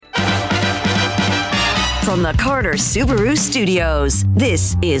From the Carter Subaru Studios,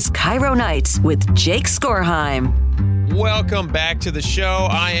 this is Cairo Nights with Jake Skorheim. Welcome back to the show.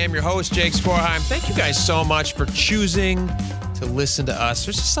 I am your host, Jake Skorheim. Thank you guys so much for choosing to listen to us.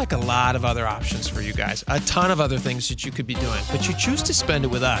 There's just like a lot of other options for you guys, a ton of other things that you could be doing, but you choose to spend it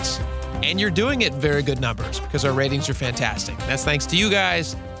with us. And you're doing it in very good numbers because our ratings are fantastic. That's thanks to you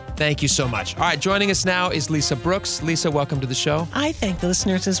guys. Thank you so much. All right, joining us now is Lisa Brooks. Lisa, welcome to the show. I thank the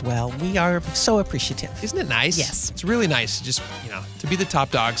listeners as well. We are so appreciative. Isn't it nice? Yes. It's really nice just, to be the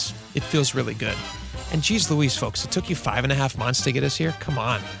top dogs. It feels really good. And geez Louise, folks, it took you 5.5 months to get us here? Come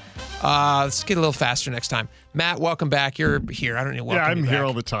on. Let's get a little faster next time. Matt, welcome back. You're here. I don't know. Yeah, I'm here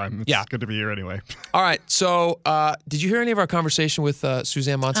all the time. It's good to be here anyway. All right. So did you hear any of our conversation with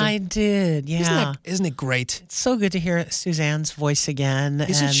Suzanne Monson? I did, yeah. Isn't it great? It's so good to hear Suzanne's voice again.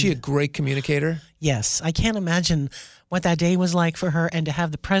 Isn't she a great communicator? Yes. I can't imagine what that day was like for her, and to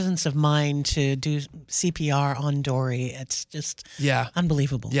have the presence of mind to do CPR on Dory. It's just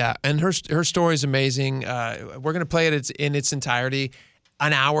unbelievable. Yeah, and her story is amazing. We're going to play it in its entirety.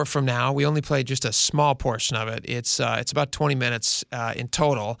 An hour from now, we only played just a small portion of it. It's about 20 minutes in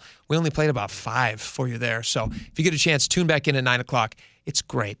total. We only played about 5 for you there. So if you get a chance, tune back in at 9 o'clock. It's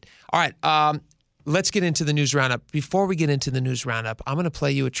great. All right, let's get into the news roundup. Before we get into the news roundup, I'm going to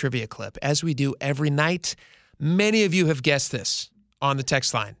play you a trivia clip, as we do every night. Many of you have guessed this on the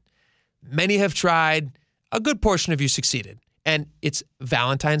text line. Many have tried. A good portion of you succeeded. And it's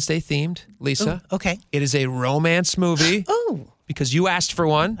Valentine's Day themed, Lisa. Ooh, okay. It is a romance movie. Oh. Because you asked for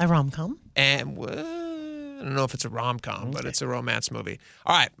one. A rom-com? And I don't know if it's a rom-com, but it's a romance movie.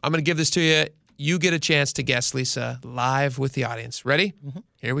 All right, I'm going to give this to you. You get a chance to guess, Lisa, live with the audience. Ready? Mm-hmm.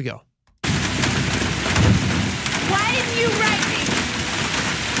 Here we go. Why didn't you write me?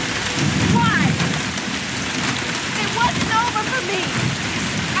 Why? It wasn't over for me.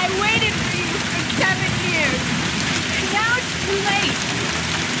 I waited for you for 7 years. And now it's too late.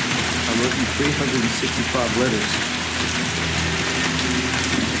 I wrote you 365 letters.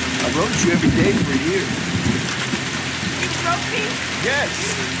 I wrote you every day for a year. You wrote me? Yes.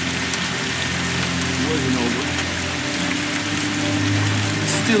 It wasn't over. It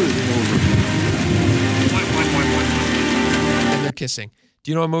still isn't over. And they're kissing. Do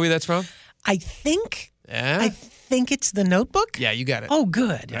you know what movie that's from? I think it's The Notebook. Yeah, you got it. Oh,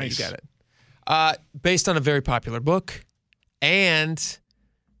 good. Yeah, nice. You got it. Based on a very popular book, and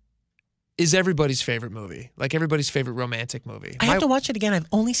is everybody's favorite movie, like everybody's favorite romantic movie. I have to watch it again. I've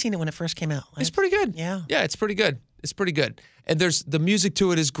only seen it when it first came out. It's pretty good. Yeah. Yeah, it's pretty good. It's pretty good. And there's the music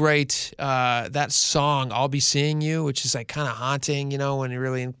to it is great. That song, I'll Be Seeing You, which is like kind of haunting, when you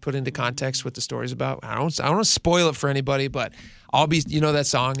really put into context what the story's about. I don't want to spoil it for anybody, but I'll be, that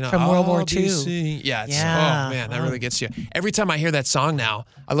song, from World War II. Yeah, oh man, that really gets you. Every time I hear that song now,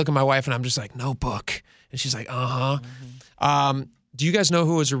 I look at my wife and I'm just like, Notebook. And she's like, uh-huh. Mm-hmm. Do you guys know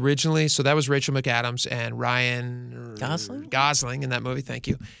who was originally? So that was Rachel McAdams and Ryan Gosling in that movie. Thank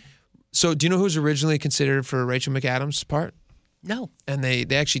you. So do you know who was originally considered for Rachel McAdams' part? No. And they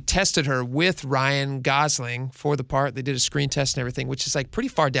actually tested her with Ryan Gosling for the part. They did a screen test and everything, which is like pretty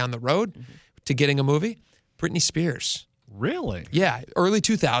far down the road to getting a movie. Britney Spears. Really? Yeah. Early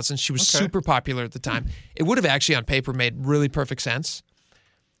 2000s. She was super popular at the time. It would have actually on paper made really perfect sense.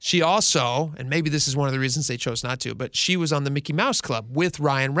 She also, and maybe this is one of the reasons they chose not to, but she was on the Mickey Mouse Club with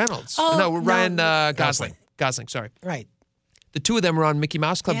Ryan Reynolds. Ryan Gosling. Gosling, sorry. Right. The two of them were on Mickey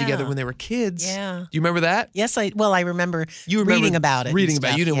Mouse Club together when they were kids. Yeah. Do you remember that? Yes, I remember reading about it. Reading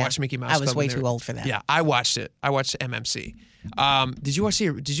about it. You didn't watch Mickey Mouse Club. I was way too old for that. Yeah, I watched it. I watched MMC. Did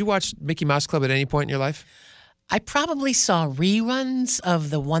you watch Mickey Mouse Club at any point in your life? I probably saw reruns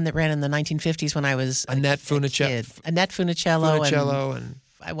of the one that ran in the 1950s when I was Annette Funicello. Annette Funicello and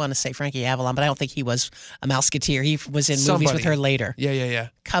I want to say Frankie Avalon, but I don't think he was a Mouseketeer. He was in movies with her later. Yeah.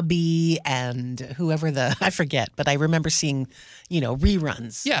 Cubby and whoever I forget, but I remember seeing,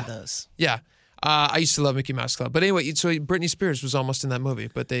 reruns of those. Yeah. I used to love Mickey Mouse Club. But anyway, so Britney Spears was almost in that movie,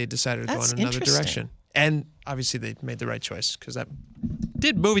 but they decided to go in another direction. And obviously they made the right choice because that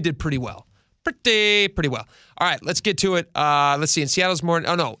movie did pretty well. Pretty well. All right, let's get to it. Let's see.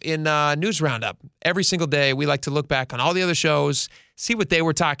 In News Roundup, every single day we like to look back on all the other shows, see what they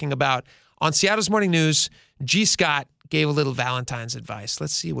were talking about. On Seattle's Morning News, G. Scott gave a little Valentine's advice.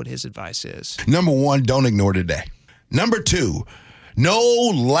 Let's see what his advice is. Number 1, don't ignore today. Number 2, no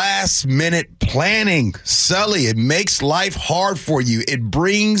last-minute planning. Sully, it makes life hard for you. It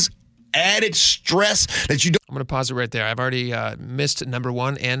brings added stress that you I'm going to pause it right there. I've already missed number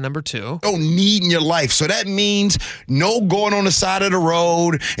 1 and number 2. don't need in your life. So that means no going on the side of the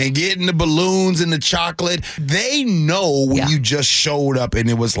road and getting the balloons and the chocolate. They know when you just showed up and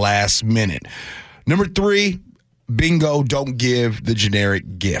it was last minute. Number 3, bingo, don't give the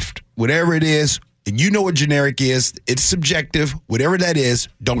generic gift. Whatever it is, and you know what generic is, it's subjective. Whatever that is,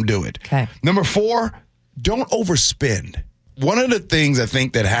 don't do it. Okay. Number 4, don't overspend. One of the things I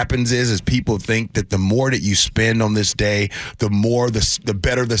think that happens is people think that the more that you spend on this day, the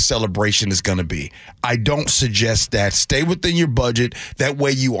better the celebration is going to be. I don't suggest that. Stay within your budget. That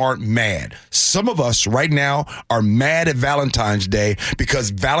way you aren't mad. Some of us right now are mad at Valentine's Day because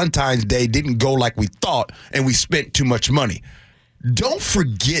Valentine's Day didn't go like we thought and we spent too much money. Don't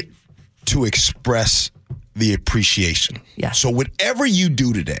forget to express the appreciation. Yeah. So whatever you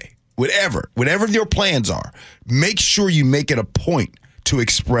do today, whatever your plans are, make sure you make it a point to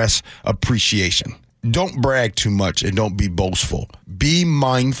express appreciation. Don't brag too much and don't be boastful. Be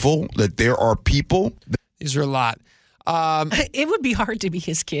mindful that there are people. These are a lot. It would be hard to be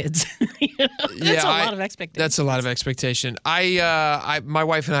his kids. That's a lot of expectation. That's a lot of expectation. My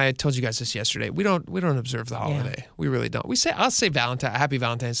wife and I told you guys this yesterday. We don't observe the holiday. Yeah. We really don't. I'll say Happy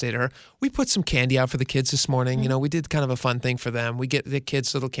Valentine's Day to her. We put some candy out for the kids this morning. Mm-hmm. You know, we did kind of a fun thing for them. We get the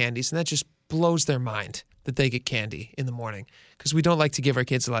kids little candies, and that just blows their mind that they get candy in the morning because we don't like to give our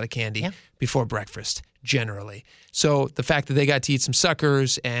kids a lot of candy before breakfast generally. So the fact that they got to eat some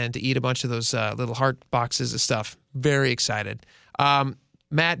suckers and to eat a bunch of those little heart boxes of stuff, very excited.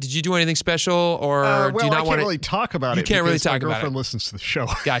 Matt, did you do anything special, or do you not want to? I can't really talk about it. You can't really talk about it. My girlfriend listens to the show.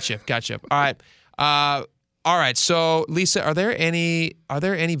 Gotcha. All right. So, Lisa, are there any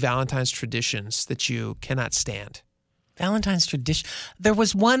Valentine's traditions that you cannot stand? Valentine's tradition. There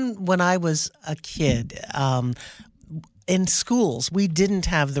was one when I was a kid. In schools, we didn't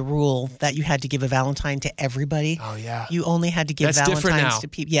have the rule that you had to give a Valentine to everybody. Oh, yeah. You only had to give Valentines to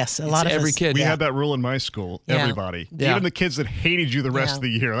people. Yes, a lot of every kid. We had that rule in my school. Yeah. Everybody. Yeah. Even the kids that hated you the rest of the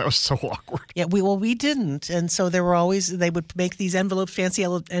year. That was so awkward. Yeah, we didn't. And so there were always, they would make these envelopes, fancy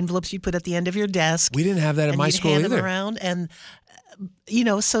envelopes you'd put at the end of your desk. We didn't have that at my school hand either. Them around and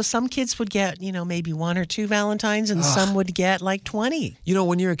so some kids would get, maybe 1 or 2 Valentines and some would get like 20.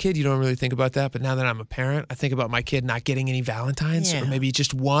 When you're a kid, you don't really think about that. But now that I'm a parent, I think about my kid not getting any Valentines or maybe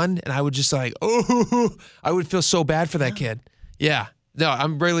just one. And I would just I would feel so bad for that kid. Yeah. No,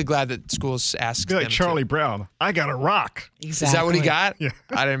 I'm really glad that schools ask them. Like Charlie Brown, I got a rock. Exactly. Is that what he got? Yeah.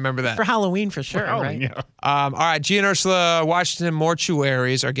 I didn't remember that. For Halloween, for sure, right? Yeah. All right, G and Ursula, Washington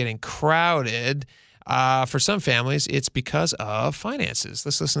mortuaries are getting crowded. For some families, it's because of finances.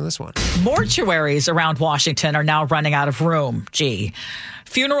 Let's listen to this one. Mortuaries around Washington are now running out of room.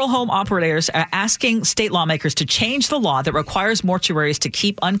 Funeral home operators are asking state lawmakers to change the law that requires mortuaries to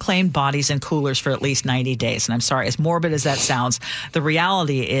keep unclaimed bodies in coolers for at least 90 days. And I'm sorry, as morbid as that sounds, the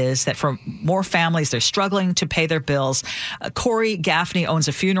reality is that for more families, they're struggling to pay their bills. Corey Gaffney owns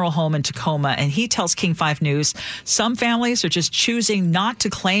a funeral home in Tacoma, and he tells King 5 News some families are just choosing not to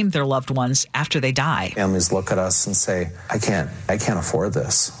claim their loved ones after they die. Families look at us and say, I can't afford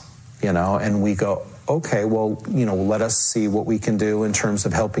this, and we go, okay, well, let us see what we can do in terms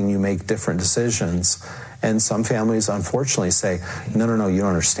of helping you make different decisions. And some families, unfortunately, say, no, you don't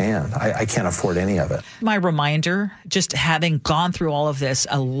understand. I can't afford any of it. My reminder, just having gone through all of this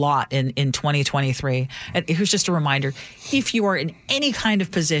a lot in 2023, and here's just a reminder, if you are in any kind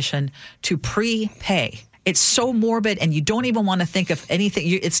of position to prepay, it's so morbid, and you don't even want to think of anything.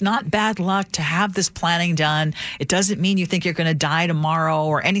 It's not bad luck to have this planning done. It doesn't mean you think you're going to die tomorrow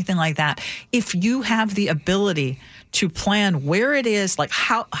or anything like that. If you have the ability to plan where it is, like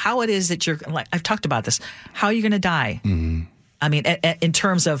how it is that you're, like I've talked about this, how you're going to die. Mm-hmm. I mean, in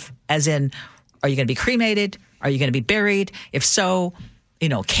terms of, as in, are you going to be cremated? Are you going to be buried? If so,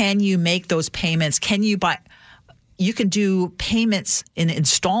 can you make those payments? Can you buy? You can do payments in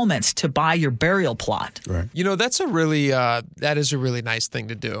installments to buy your burial plot. Right. That's that is a really nice thing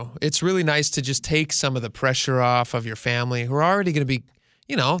to do. It's really nice to just take some of the pressure off of your family who are already going to be,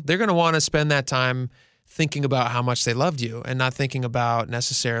 they're going to want to spend that time thinking about how much they loved you and not thinking about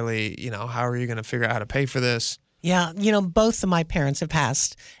necessarily, how are you going to figure out how to pay for this? Yeah, both of my parents have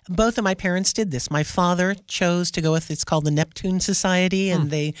passed. Both of my parents did this. My father chose to go with, it's called the Neptune Society, and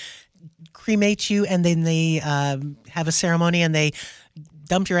they cremate you, and then they have a ceremony, and they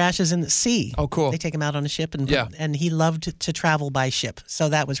dump your ashes in the sea. Oh, cool. They take him out on a ship, and he loved to travel by ship, so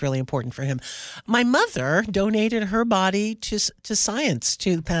that was really important for him. My mother donated her body to science,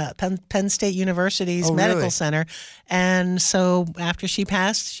 to Penn State University's medical center, and so after she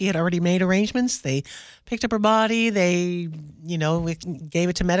passed, she had already made arrangements. They picked up her body. They, we gave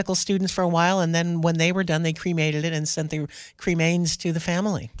it to medical students for a while, and then when they were done, they cremated it and sent the cremains to the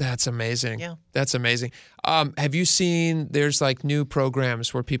family. That's amazing. Yeah. That's amazing. Have you seen, there's like new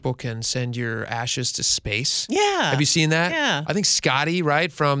programs where people can send your ashes to space? Yeah. Have you seen that? Yeah. I think Scotty,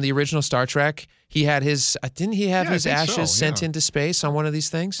 right, from the original Star Trek, he had his, didn't he have his ashes sent into space on one of these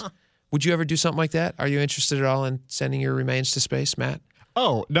things? Huh. Would you ever do something like that? Are you interested at all in sending your remains to space, Matt?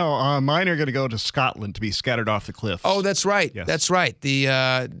 Oh, no, mine are going to go to Scotland to be scattered off the cliffs. Oh, that's right. Yes. That's right. The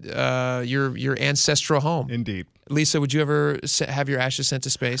your ancestral home. Indeed. Lisa, would you ever have your ashes sent to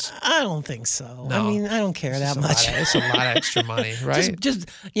space? I don't think so. No. I mean, I don't care that much. It's a lot of extra money, right? just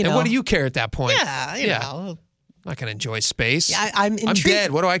And what do you care at that point? Yeah, you know. I'm not going to enjoy space. Yeah, I'm intrigued. I'm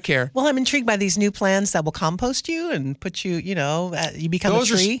dead. What do I care? Well, I'm intrigued by these new plans that will compost you and put you, you become a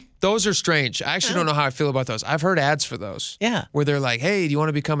tree. Those are strange. I actually don't know how I feel about those. I've heard ads for those. Yeah. Where they're like, hey, do you want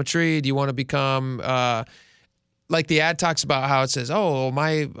to become a tree? Do you want to become, like the ad talks about how it says, oh,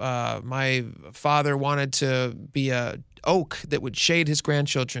 my father wanted to be a oak that would shade his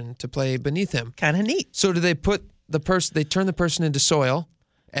grandchildren to play beneath him. Kind of neat. So do they put they turn the person into soil,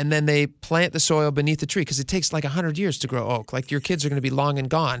 and then they plant the soil beneath the tree because it takes like 100 years to grow oak. Like your kids are going to be long and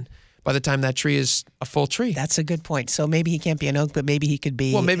gone by the time that tree is a full tree. That's a good point. So maybe he can't be an oak, but maybe he could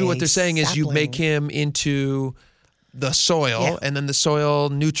be. Well, maybe what they're saying is you sapling. make him into the soil, and then the soil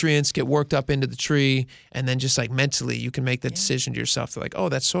nutrients get worked up into the tree, and then just like mentally you can make the decision to yourself. They're like, oh,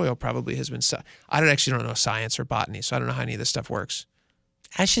 that soil probably has been. I don't know science or botany, so I don't know how any of this stuff works.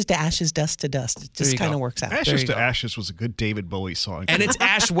 Ashes to ashes, dust to dust. It just kind of works out. Ashes to Ashes was a good David Bowie song. And it's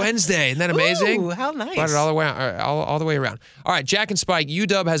Ash Wednesday. Isn't that amazing? Ooh, how nice. Brought it all the way all the way around. All right, Jack and Spike,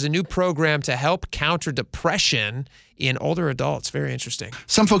 UW has a new program to help counter depression in older adults. Very interesting.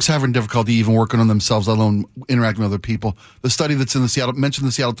 Some folks are having difficulty even working on themselves, let alone interacting with other people. The study that's in the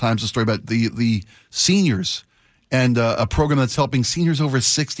Seattle Times, a story about the seniors and a program that's helping seniors over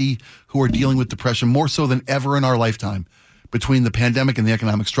 60 who are dealing with depression more so than ever in our lifetime. Between the pandemic and the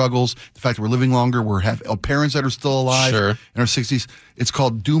economic struggles, the fact that we're living longer, we have parents that are still alive in our 60s. It's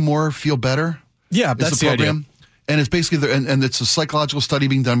called Do More, Feel Better. Yeah, that's the program. Idea. And it's basically, and it's a psychological study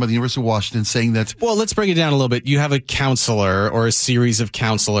being done by the University of Washington saying that... Well, let's break it down a little bit. You have a counselor or a series of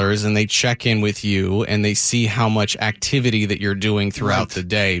counselors, and they check in with you, and they see how much activity that you're doing throughout the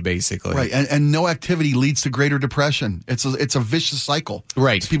day, basically. Right, and no activity leads to greater depression. It's a vicious cycle.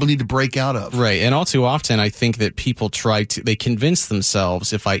 Right. People need to break out of. Right, and all too often, I think that people they convince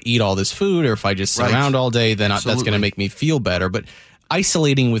themselves, if I eat all this food or if I just sit around all day, then that's going to make me feel better. But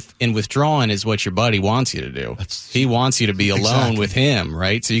isolating and withdrawing is what your buddy wants you to do. He wants you to be alone with him,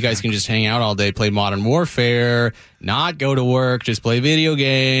 right? So you guys can just hang out all day, play Modern Warfare, not go to work, just play video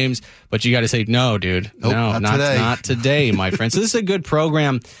games. But you got to say, no, dude. Nope, no, not today, my friend. So this is a good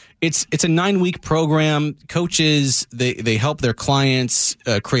program. It's a 9-week program. Coaches, they help their clients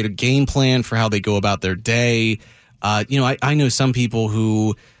create a game plan for how they go about their day. I know some people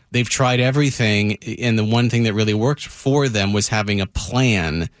who... They've tried everything, and the one thing that really worked for them was having a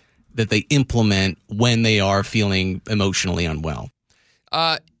plan that they implement when they are feeling emotionally unwell.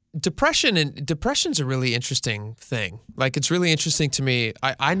 Depression's a really interesting thing. Like, it's really interesting to me.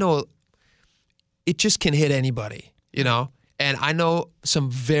 I know it just can hit anybody, And I know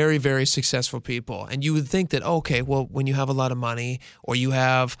some very, very successful people. And you would think that, okay, well, when you have a lot of money or you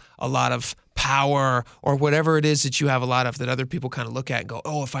have a lot of power or whatever it is that you have a lot of that other people kind of look at and go,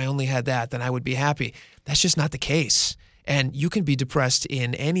 oh, if I only had that, then I would be happy. That's just not the case. And you can be depressed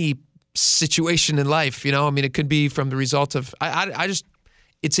in any situation in life, it could be from the result of,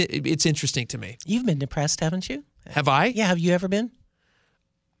 it's interesting to me. You've been depressed, haven't you? Have I? Yeah, have you ever been?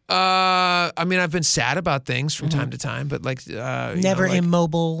 I've been sad about things from time to time, but never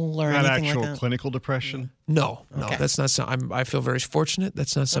immobile or not anything actual like that? clinical depression. No, Okay. that's not something. I feel very fortunate.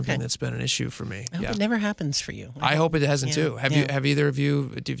 That's not something that's been an issue for me. I hope it never happens for you. I hope it hasn't too. Have either of you?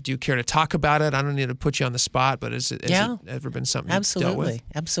 Do you care to talk about it? I don't need to put you on the spot, but has it ever been something you've dealt with?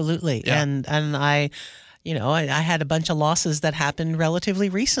 Absolutely. Yeah. And I had a bunch of losses that happened relatively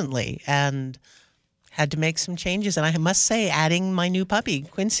recently, and had to make some changes. And I must say, adding my new puppy,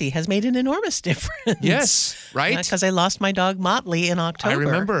 Quincy, has made an enormous difference. Yes, right? Because I lost my dog, Motley, in October. I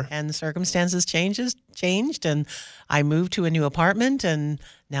remember. And the circumstances changed, and I moved to a new apartment, and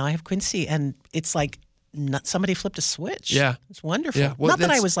now I have Quincy. And it's like somebody flipped a switch. Yeah. It's wonderful. Yeah. Well, Not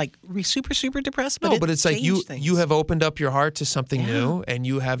that I was like super, super depressed, but but it's like you have opened up your heart to something new, and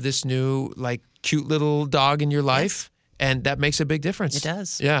you have this new, like, cute little dog in your life, and that makes a big difference. It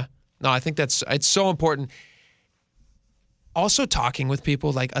does. Yeah. No, I think it's so important. Also, talking with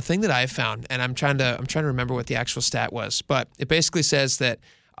people, like a thing that I've found, and I'm trying to remember what the actual stat was, but it basically says that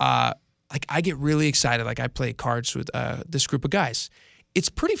like I get really excited. Like I play cards with this group of guys. It's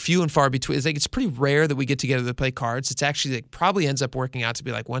pretty few and far between. It's like it's pretty rare that we get together to play cards. It's actually like probably ends up working out to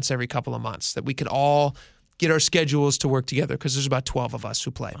be like once every couple of months that we could all get our schedules to work together because there's about 12 of us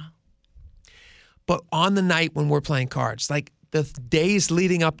who play. Wow. But on the night when we're playing cards, like the days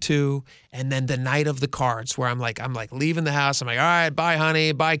leading up to, and then the night of the cards, where I'm like leaving the house. I'm like, all right, bye,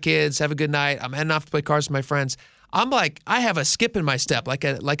 honey, bye, kids, have a good night. I'm heading off to play cards with my friends. I'm like, I have a skip in my step, like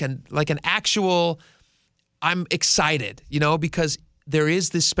an actual. I'm excited, because there is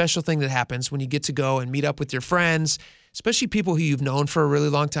this special thing that happens when you get to go and meet up with your friends, especially people who you've known for a really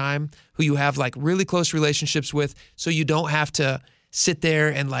long time, who you have like really close relationships with, so you don't have to sit there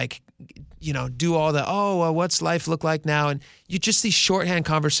and like, do all the, what's life look like now? And you just these shorthand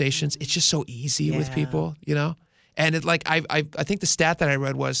conversations. It's just so easy with people, And it like I think the stat that I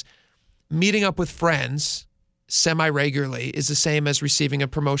read was meeting up with friends semi-regularly is the same as receiving a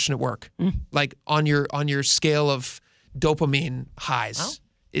promotion at work. Like on your scale of dopamine highs.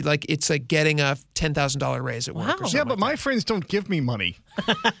 Wow. It's like getting a $10,000 raise at work. Or something Yeah, but my friends don't give me money.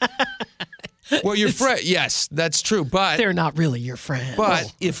 Well, your friend, yes, that's true, but they're not really your friends.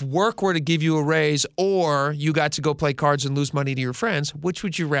 But if work were to give you a raise, or you got to go play cards and lose money to your friends, which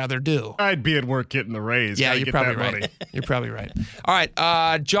would you rather do? I'd be at work getting the raise. Yeah, Gotta you're get probably that right. money. You're probably right. All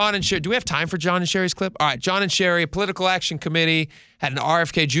right, John and Sherry. Do we have time for John and Sherry's clip? All right, John and Sherry, a political action committee, had an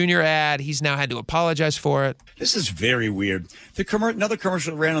RFK Jr. ad. He's now had to apologize for it. This is very weird. Another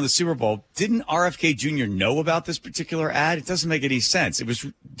commercial that ran on the Super Bowl. Didn't RFK Jr. know about this particular ad? It doesn't make any sense. It was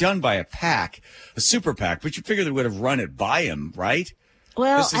done by a PAC, a super PAC, but you figure they would have run it by him, right?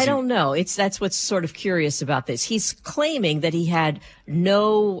 Well, I don't know. That's what's sort of curious about this. He's claiming that he had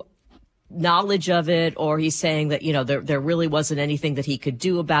no knowledge of it, or he's saying that, there really wasn't anything that he could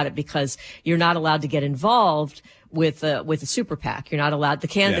do about it because you're not allowed to get involved with a super PAC. You're not allowed, the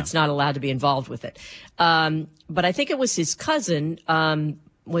candidate's not allowed to be involved with it. But I think it was his cousin,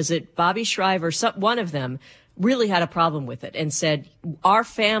 was it Bobby Shriver? One of them really had a problem with it and said, our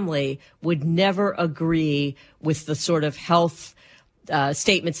family would never agree with the sort of health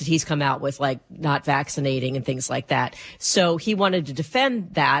statements that he's come out with, like not vaccinating and things like that. So he wanted to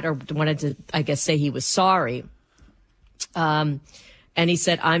defend that, or wanted to, I guess, say he was sorry. And he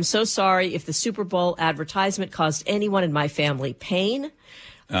said, I'm so sorry if the Super Bowl advertisement caused anyone in my family pain.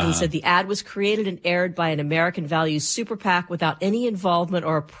 He said the ad was created and aired by an American Values super PAC without any involvement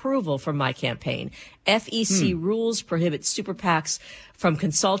or approval from my campaign. FEC rules prohibit super PACs from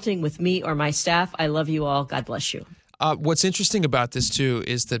consulting with me or my staff. I love you all. God bless you. What's interesting about this, too,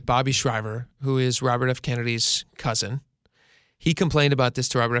 is that Bobby Shriver, who is Robert F. Kennedy's cousin, he complained about this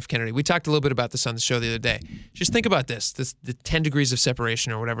to Robert F. Kennedy. We talked a little bit about this on the show the other day. Just think about this the 10 degrees of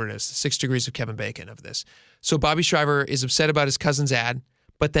separation or whatever it is, the 6 degrees of Kevin Bacon of this. So Bobby Shriver is upset about his cousin's ad,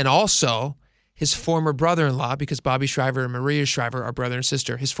 but then also his former brother-in-law, because Bobby Shriver and Maria Shriver are brother and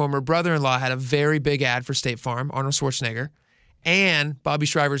sister, his former brother-in-law had a very big ad for State Farm, Arnold Schwarzenegger, and Bobby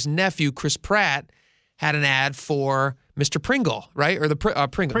Shriver's nephew, Chris Pratt, had an ad for Mr. Pringle, right? Or the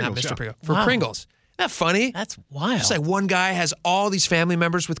Pringle, not Mr. Pringle, for Pringles. Isn't that funny? That's wild. It's like one guy has all these family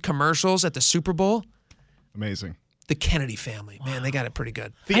members with commercials at the Super Bowl. Amazing. The Kennedy family, man, they got it pretty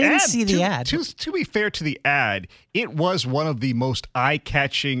good. I didn't see the ad. To be fair to the ad, it was one of the most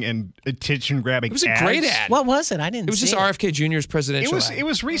eye-catching and attention-grabbing ads. It was a great ad. What was it? I didn't see it. It was just RFK Jr.'s presidential ad. It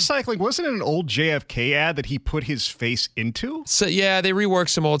was recycling. Wasn't it an old JFK ad that he put his face into? So, yeah, they reworked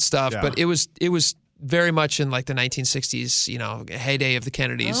some old stuff, but it was very much in like the 1960s, heyday of the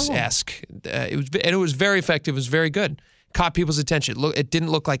Kennedys-esque. It was very effective. It was very good. Caught people's attention. It didn't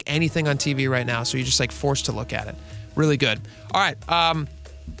look like anything on TV right now, so you're just like forced to look at it. Really good. All right.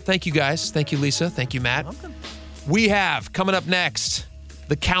 Thank you, guys. Thank you, Lisa. Thank you, Matt. Welcome. We have, coming up next,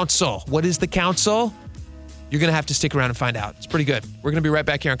 the Council. What is the Council? You're going to have to stick around and find out. It's pretty good. We're going to be right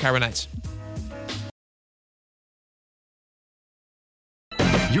back here on Cairo Nights.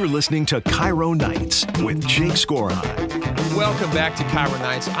 You're listening to Cairo Nights with Jake Scoron. Welcome back to Cairo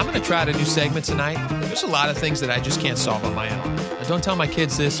Nights. I'm going to try out a new segment tonight. There's a lot of things that I just can't solve on my own. I don't tell my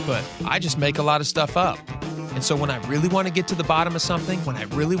kids this, but I just make a lot of stuff up. And so when I really want to get to the bottom of something, when I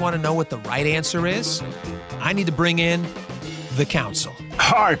really want to know what the right answer is, I need to bring in the Council.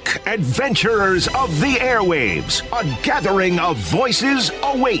 Hark, adventurers of the airwaves, a gathering of voices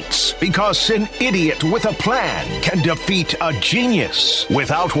awaits, because an idiot with a plan can defeat a genius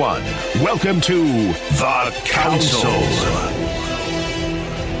without one. Welcome to the Council.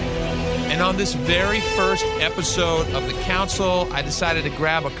 And on this very first episode of the Council, I decided to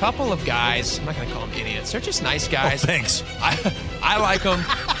grab a couple of guys. I'm not going to call them idiots. They're just nice guys. Oh, thanks. I like them.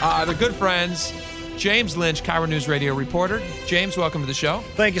 They're good friends. James Lynch, Cairo News Radio reporter. James, welcome to the show.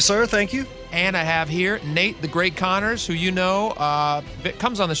 Thank you, sir. Thank you. And I have here Nate, the Great Connors, who you know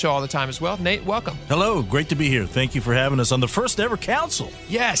comes on the show all the time as well. Nate, welcome. Hello. Great to be here. Thank you for having us on the first ever council.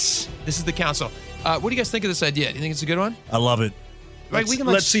 Yes, this is the council. What do you guys think of this idea? Do you think it's a good one? I love it. Right,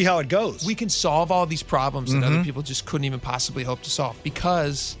 let's see how it goes. We can solve all these problems that other people just couldn't even possibly hope to solve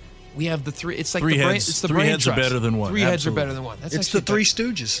because we have the three. It's like three the brain. heads. It's the three brain heads trust. are better than one. Three heads are Absolutely. better than one. That's It's the Three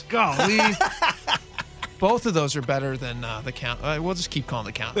Stooges. Golly. Both of those are better than the count. We'll just keep calling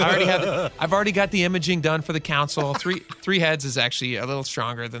the count. I've already got the imaging done for the council. Three heads is actually a little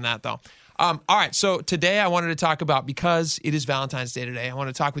stronger than that, though. All right, so today I wanted to talk about, because it is Valentine's Day today, I want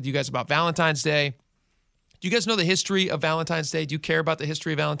to talk with you guys about Valentine's Day. Do you guys know the history of Valentine's Day? Do you care about the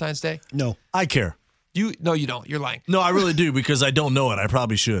history of Valentine's Day? No. I care. No, you don't. You're lying. No, I really do, because I don't know it. I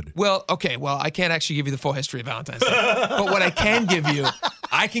probably should. Well, okay. Well, I can't actually give you the full history of Valentine's Day. But what I can give you,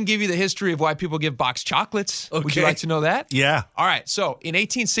 I can give you the history of why people give boxed chocolates. Okay. Would you like to know that? Yeah. All right. So in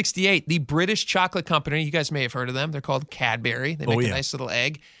 1868, the British chocolate company, you guys may have heard of them. They're called Cadbury. They make a nice little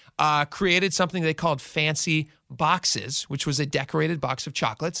egg. Created something they called fancy boxes, which was a decorated box of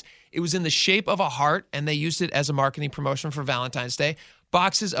chocolates. It was in the shape of a heart, and they used it as a marketing promotion for Valentine's Day.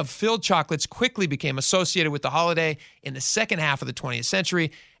 Boxes of filled chocolates quickly became associated with the holiday in the second half of the 20th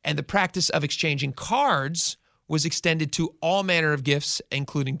century, and the practice of exchanging cards was extended to all manner of gifts,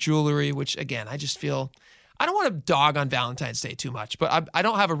 including jewelry, which, again, I just feel I don't want to dog on Valentine's Day too much, but I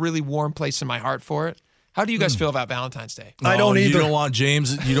don't have a really warm place in my heart for it. How do you guys feel about Valentine's Day? I don't either. You don't want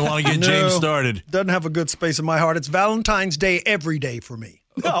James. You don't want to get James started. Doesn't have a good space in my heart. It's Valentine's Day every day for me.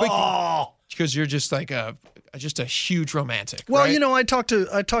 Because you're just like a huge romantic. Well, right? I talked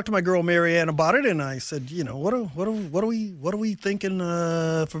to my girl Marianne about it, and I said, what are we thinking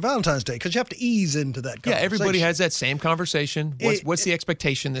for Valentine's Day? Because you have to ease into that conversation. Yeah, everybody has that same conversation. What's the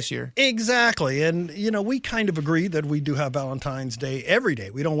expectation this year? Exactly, and we kind of agree that we do have Valentine's Day every day.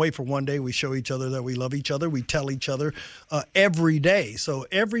 We don't wait for one day. We show each other that we love each other. We tell each other every day. So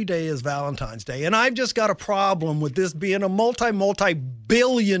every day is Valentine's Day, and I've just got a problem with this being a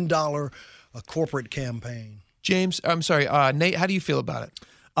multi-billion-dollar corporate campaign. James, I'm sorry, Nate, how do you feel about it?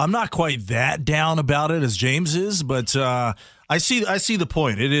 I'm not quite that down about it as James is, but I see the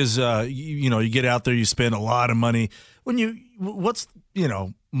point. It is, you get out there, you spend a lot of money. My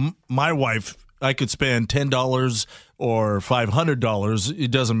wife, I could spend $10 or $500.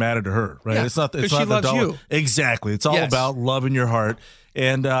 It doesn't matter to her, right? Yeah, it's not she the loves dollar. you. Exactly. It's all about love in your heart.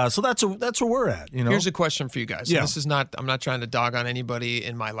 And so that's where we're at. Here's a question for you guys. Yeah. I'm not trying to dog on anybody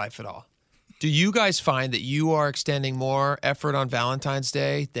in my life at all. Do you guys find that you are extending more effort on Valentine's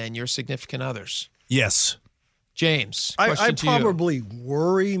Day than your significant others? Yes. James, I question to you. probably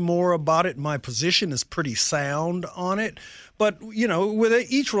worry more about it. My position is pretty sound on it. But,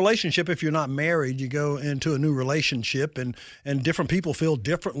 with each relationship, if you're not married, you go into a new relationship and different people feel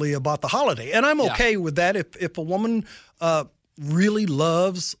differently about the holiday. And I'm okay with that. If a woman really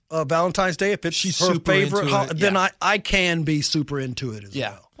loves Valentine's Day, if it's her favorite, then I can be super into it as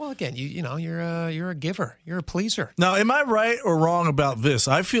well. Well, again, you're a giver. You're a pleaser. Now, am I right or wrong about this?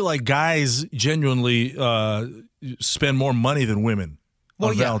 I feel like guys genuinely spend more money than women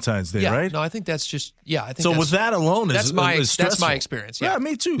on Valentine's Day, right? No, I think that's just I think so. With that alone, that's my experience. Yeah,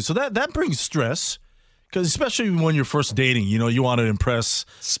 me too. So that brings stress. Because especially when you're first dating, you want to impress.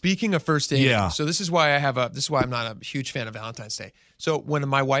 Speaking of first dating, so this is why I'm not a huge fan of Valentine's Day. So when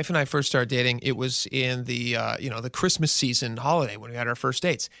my wife and I first started dating, it was in the the Christmas season holiday when we had our first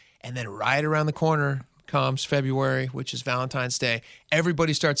dates, and then right around the corner comes February, which is Valentine's Day.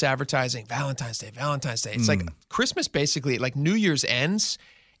 Everybody starts advertising Valentine's Day, Valentine's Day. It's like Christmas basically, like New Year's ends,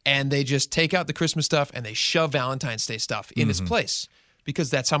 and they just take out the Christmas stuff and they shove Valentine's Day stuff in its place.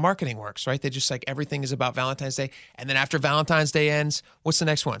 Because that's how marketing works, right? They just everything is about Valentine's Day. And then after Valentine's Day ends, what's the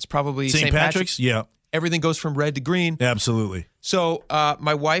next one? It's probably St. Patrick's. Yeah. Everything goes from red to green. Absolutely. So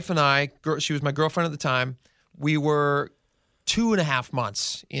my wife and I, she was my girlfriend at the time, we were 2.5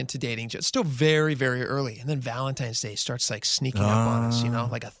 months into dating, just still very, very early. And then Valentine's Day starts sneaking up on us,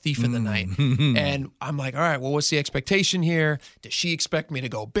 like a thief in the night. And I'm like, all right, well, what's the expectation here? Does she expect me to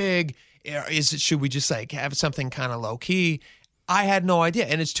go big? Should we just have something kind of low key? I had no idea,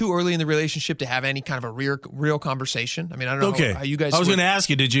 and it's too early in the relationship to have any kind of a real conversation. I mean, I don't know how you guys. I was going to ask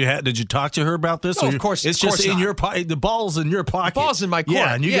you, did you talk to her about this? No, of course, it's of course just in not. your the ball's in your pocket. The ball's in my court.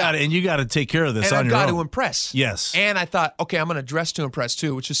 Yeah, and you got to take care of this and on your own. I've got to impress. Yes. And I thought, okay, I'm going to dress to impress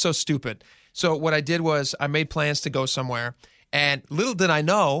too, which is so stupid. So what I did was I made plans to go somewhere, and little did I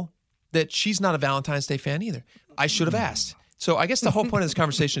know that she's not a Valentine's Day fan either. I should have asked. So I guess the whole point of this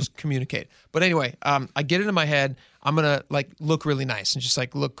conversation is communicate. But anyway, I get it in my head. I'm going to like look really nice and just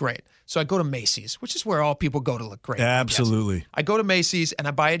like look great. So I go to Macy's, which is where all people go to look great. Absolutely. I go to Macy's and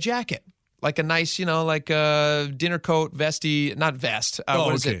I buy a jacket, like a nice, like a dinner coat, vesty, not vest.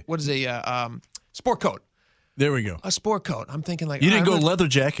 What is it? What is a sport coat? There we go. A sport coat. I'm thinking like you didn't go leather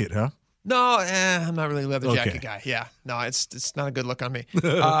jacket, huh? No, I'm not really a leather jacket guy. Yeah, no, it's not a good look on me.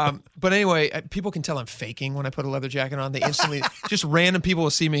 But anyway, people can tell I'm faking when I put a leather jacket on. They instantly, just random people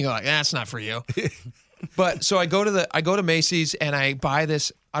will see me and go like, that's not for you. But so I go to Macy's and I buy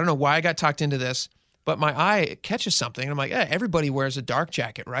this. I don't know why I got talked into this, but my eye catches something. And I'm like, everybody wears a dark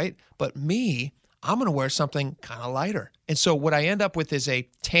jacket, right? But me, I'm going to wear something kind of lighter. And so what I end up with is a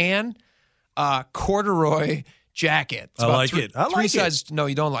tan corduroy jacket. It's I like it. I like sizes. it. No,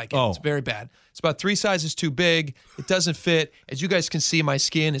 you don't like it. It's very bad. It's about 3 sizes too big. It doesn't fit. As you guys can see, my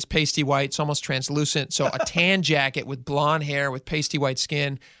skin is pasty white. It's almost translucent. So a tan jacket with blonde hair with pasty white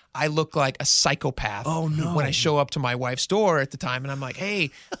skin, I look like a psychopath when I show up to my wife's door at the time. And I'm like,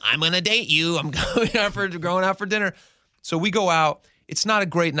 hey, I'm going to date you. I'm going out for dinner. So we go out. It's not a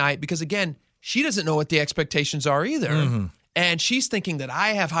great night because, again, she doesn't know what the expectations are either. Mm-hmm. And she's thinking that I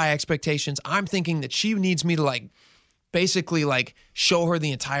have high expectations. I'm thinking that she needs me to basically show her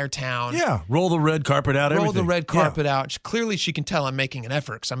the entire town. Yeah, roll the red carpet out, Roll the red carpet out. Clearly she can tell I'm making an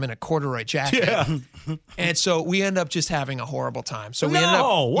effort because I'm in a corduroy jacket. Yeah. And so we end up just having a horrible time. So we ended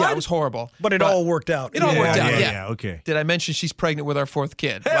up, what? Yeah, it was horrible. But it all worked out. It all worked out, yeah. Okay. Did I mention she's pregnant with our 4th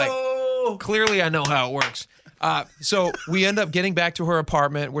kid? Clearly I know how it works. So we end up getting back to her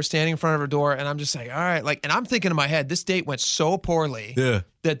apartment. We're standing in front of her door, and I'm just like, all right. And I'm thinking in my head, this date went so poorly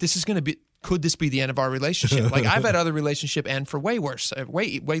that this is going to be, could this be the end of our relationship? I've had other relationship end for way worse,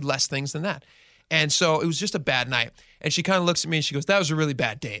 way less things than that. And so it was just a bad night. And she kind of looks at me and she goes, that was a really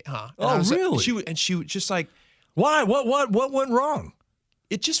bad date, huh? And really? She was just like, why? What went wrong?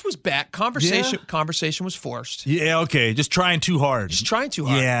 It just was bad. Conversation was forced. Yeah, okay. Just trying too hard.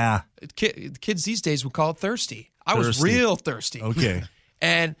 Yeah. Kids these days would call it thirsty. I was real thirsty. Okay.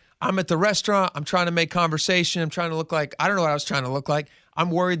 And I'm at the restaurant. I'm trying to make conversation. I'm trying to look like, I don't know what I was trying to look like. I'm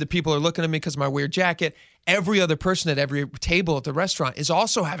worried that people are looking at me because of my weird jacket. Every other person at every table at the restaurant is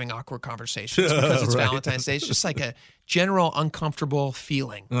also having awkward conversations because it's Valentine's Day. It's just like a general uncomfortable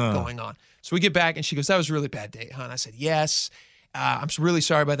feeling going on. So we get back and she goes, that was a really bad date, huh? And I said, yes. I'm really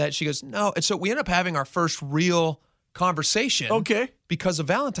sorry about that. She goes, no. And so we end up having our first real conversation because of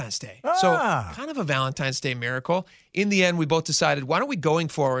Valentine's Day. So kind of a Valentine's Day miracle. In the end, we both decided, why don't we going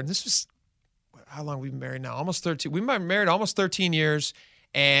forward? This was, how long have we been married now? Almost 13. We've been married almost 13 years.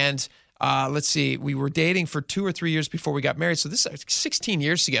 And let's see, we were dating for 2 or 3 years before we got married. So this is 16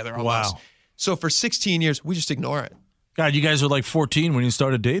 years together almost. Wow. So for 16 years, we just ignore it. God, you guys were like 14 when you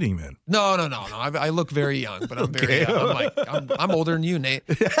started dating, man. No. I look very young, but I'm very young. I'm older than you, Nate.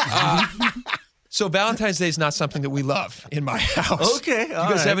 So Valentine's Day is not something that we love in my house. Okay, you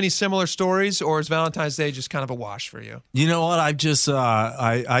guys have any similar stories, or is Valentine's Day just kind of a wash for you? You know what? I've just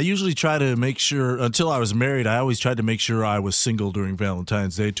I usually try to make sure, until I was married, I always tried to make sure I was single during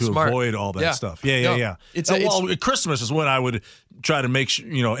Valentine's Day to avoid all that stuff. Yeah. Christmas is when I would try to make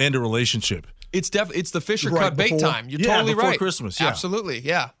sure, end a relationship. It's the Fisher cut bait time. You're totally before right. Christmas, Absolutely,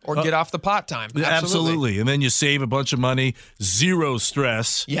 Or get off the pot time. Absolutely. And then you save a bunch of money, zero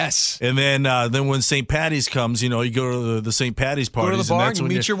stress. Yes. And then when St. Patty's comes, you go to the St. Patty's parties. Go to the bar and you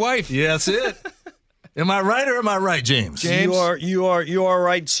meet your wife. Yeah, that's it. Am I right or am I right, James? You are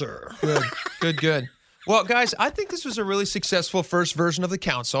right, sir. Good. Well, guys, I think this was a really successful first version of the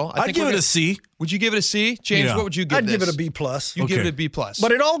council. I'd give it a C. Would you give it a C? James, what would you give I'd give it a B+. You give it a B+.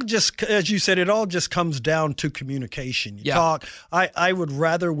 But it all just, as you said, it all just comes down to communication. You talk. I would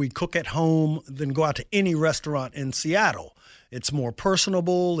rather we cook at home than go out to any restaurant in Seattle. It's more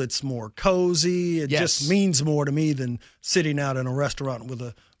personable. It's more cozy. It just means more to me than sitting out in a restaurant with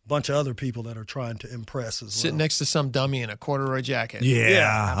a bunch of other people that are trying to impress as well. Sitting next to some dummy in a corduroy jacket.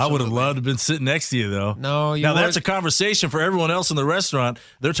 Yeah, I would have loved to have been sitting next to you, though. No, Now, that's a conversation for everyone else in the restaurant.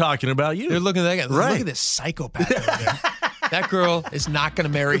 They're talking about you. They're looking at that guy. Look at this psychopath over there. That girl is not going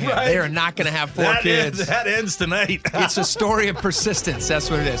to marry him. Right. They are not going to have 4 kids. That ends tonight. It's a story of persistence. That's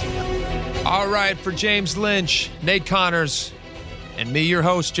what it is. All right, for James Lynch, Nate Connors, and me, your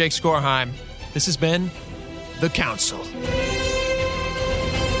host, Jake Skorheim, this has been The Council.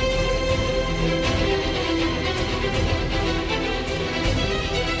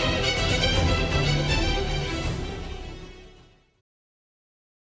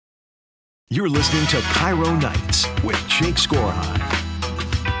 You're listening to Cairo Nights with Jake Skorheim.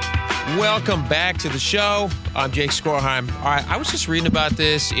 Welcome back to the show. I'm Jake Skorheim. All right, I was just reading about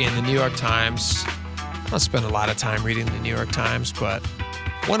this in the New York Times. don't spend a lot of time reading the New York Times, but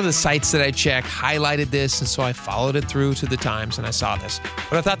one of the sites that I check highlighted this, and so I followed it through to the Times, and I saw this.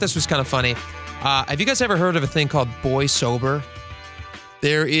 But I thought this was kind of funny. Have you guys ever heard of a thing called boy sober?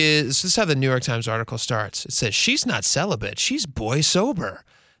 This is how the New York Times article starts. It says, she's not celibate, she's boy sober.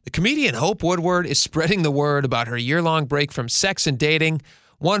 The comedian Hope Woodward is spreading the word about her year-long break from sex and dating.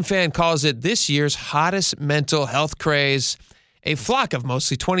 One fan calls it this year's hottest mental health craze. A flock of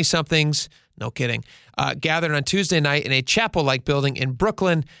mostly 20-somethings, no kidding, gathered on Tuesday night in a chapel-like building in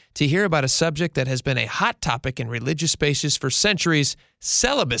Brooklyn to hear about a subject that has been a hot topic in religious spaces for centuries,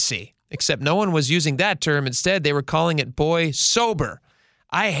 celibacy. Except no one was using that term. Instead, they were calling it boy sober.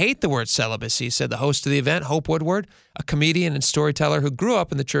 I hate the word celibacy, said the host of the event, Hope Woodward, a comedian and storyteller who grew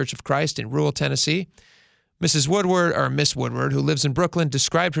up in the Church of Christ in rural Tennessee. Miss Woodward, who lives in Brooklyn,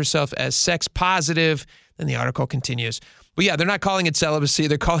 described herself as sex positive. Then the article continues. But yeah, they're not calling it celibacy.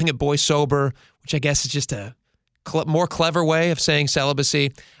 They're calling it boy sober, which I guess is just a more clever way of saying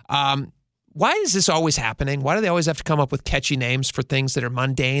celibacy. Why is this always happening? Why do they always have to come up with catchy names for things that are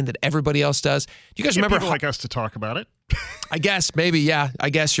mundane that everybody else does? Do you guys remember people like us to talk about it? I guess, maybe, yeah. I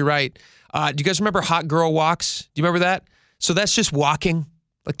guess you're right. Do you guys remember hot girl walks? Do you remember that? So that's just walking.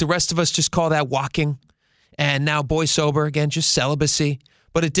 Like the rest of us just call that walking. And now boy sober, again, just celibacy.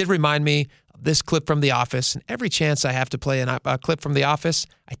 But it did remind me of this clip from The Office. And every chance I have to play a clip from The Office,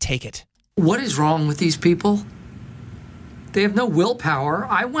 I take it. What is wrong with these people? They have no willpower.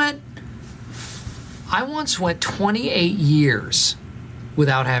 I once went 28 years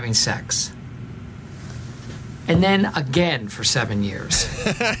without having sex. And then again for 7 years.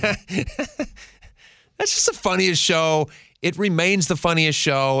 That's just the funniest show. It remains the funniest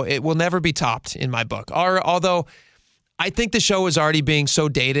show. It will never be topped in my book. Although I think the show is already being so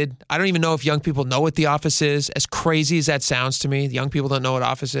dated. I don't even know if young people know what The Office is. As crazy as that sounds to me, young people don't know what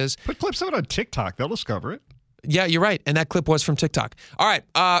Office is. Put clips of it on TikTok. They'll discover it. Yeah, you're right. And that clip was from TikTok. All right,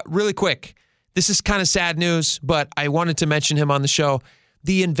 really quick. This is kind of sad news, but I wanted to mention him on the show.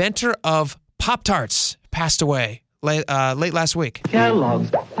 The inventor of Pop Tarts passed away late last week.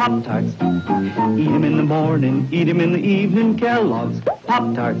 Kellogg's Pop Tarts. Eat 'em in the morning, eat 'em in the evening. Kellogg's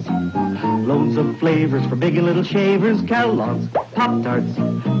Pop Tarts. Loads of flavors for big and little shavers. Kellogg's Pop Tarts.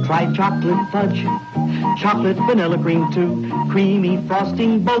 Try chocolate fudge, chocolate vanilla cream too. Creamy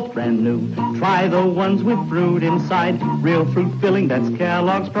frosting, both brand new. Try the ones with fruit inside. Real fruit filling, that's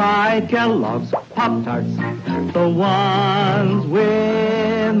Kellogg's pride. Kellogg's Pop Tarts. The ones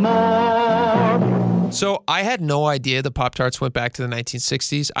with more. So I had no idea the Pop-Tarts went back to the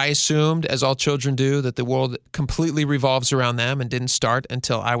 1960s. I assumed, as all children do, that the world completely revolves around them and didn't start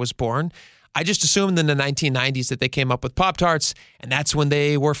until I was born. I just assumed in the 1990s that they came up with Pop-Tarts, and that's when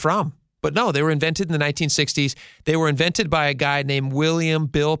they were from. But no, they were invented in the 1960s. They were invented by a guy named William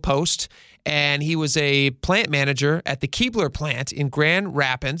Bill Post, and he was a plant manager at the Keebler plant in Grand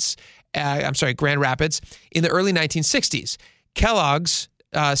Rapids in the early 1960s. Kellogg's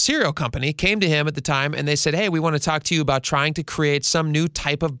cereal company came to him at the time and they said, hey, we want to talk to you about trying to create some new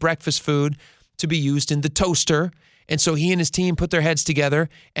type of breakfast food to be used in the toaster. And so he and his team put their heads together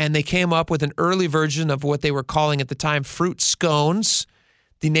and they came up with an early version of what they were calling at the time fruit scones.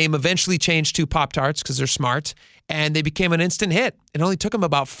 The name eventually changed to Pop-Tarts because they're smart, and they became an instant hit. It only took them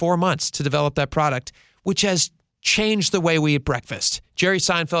about 4 months to develop that product, which has changed the way we eat breakfast. Jerry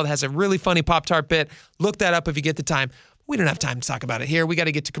Seinfeld has a really funny Pop-Tart bit. Look that up if you get the time. We don't have time to talk about it here. We got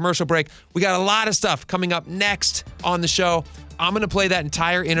to get to commercial break. We got a lot of stuff coming up next on the show. I'm going to play that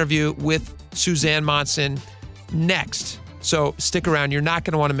entire interview with Suzanne Monson next. So stick around. You're not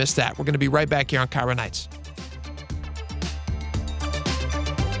going to want to miss that. We're going to be right back here on Cairo Nights.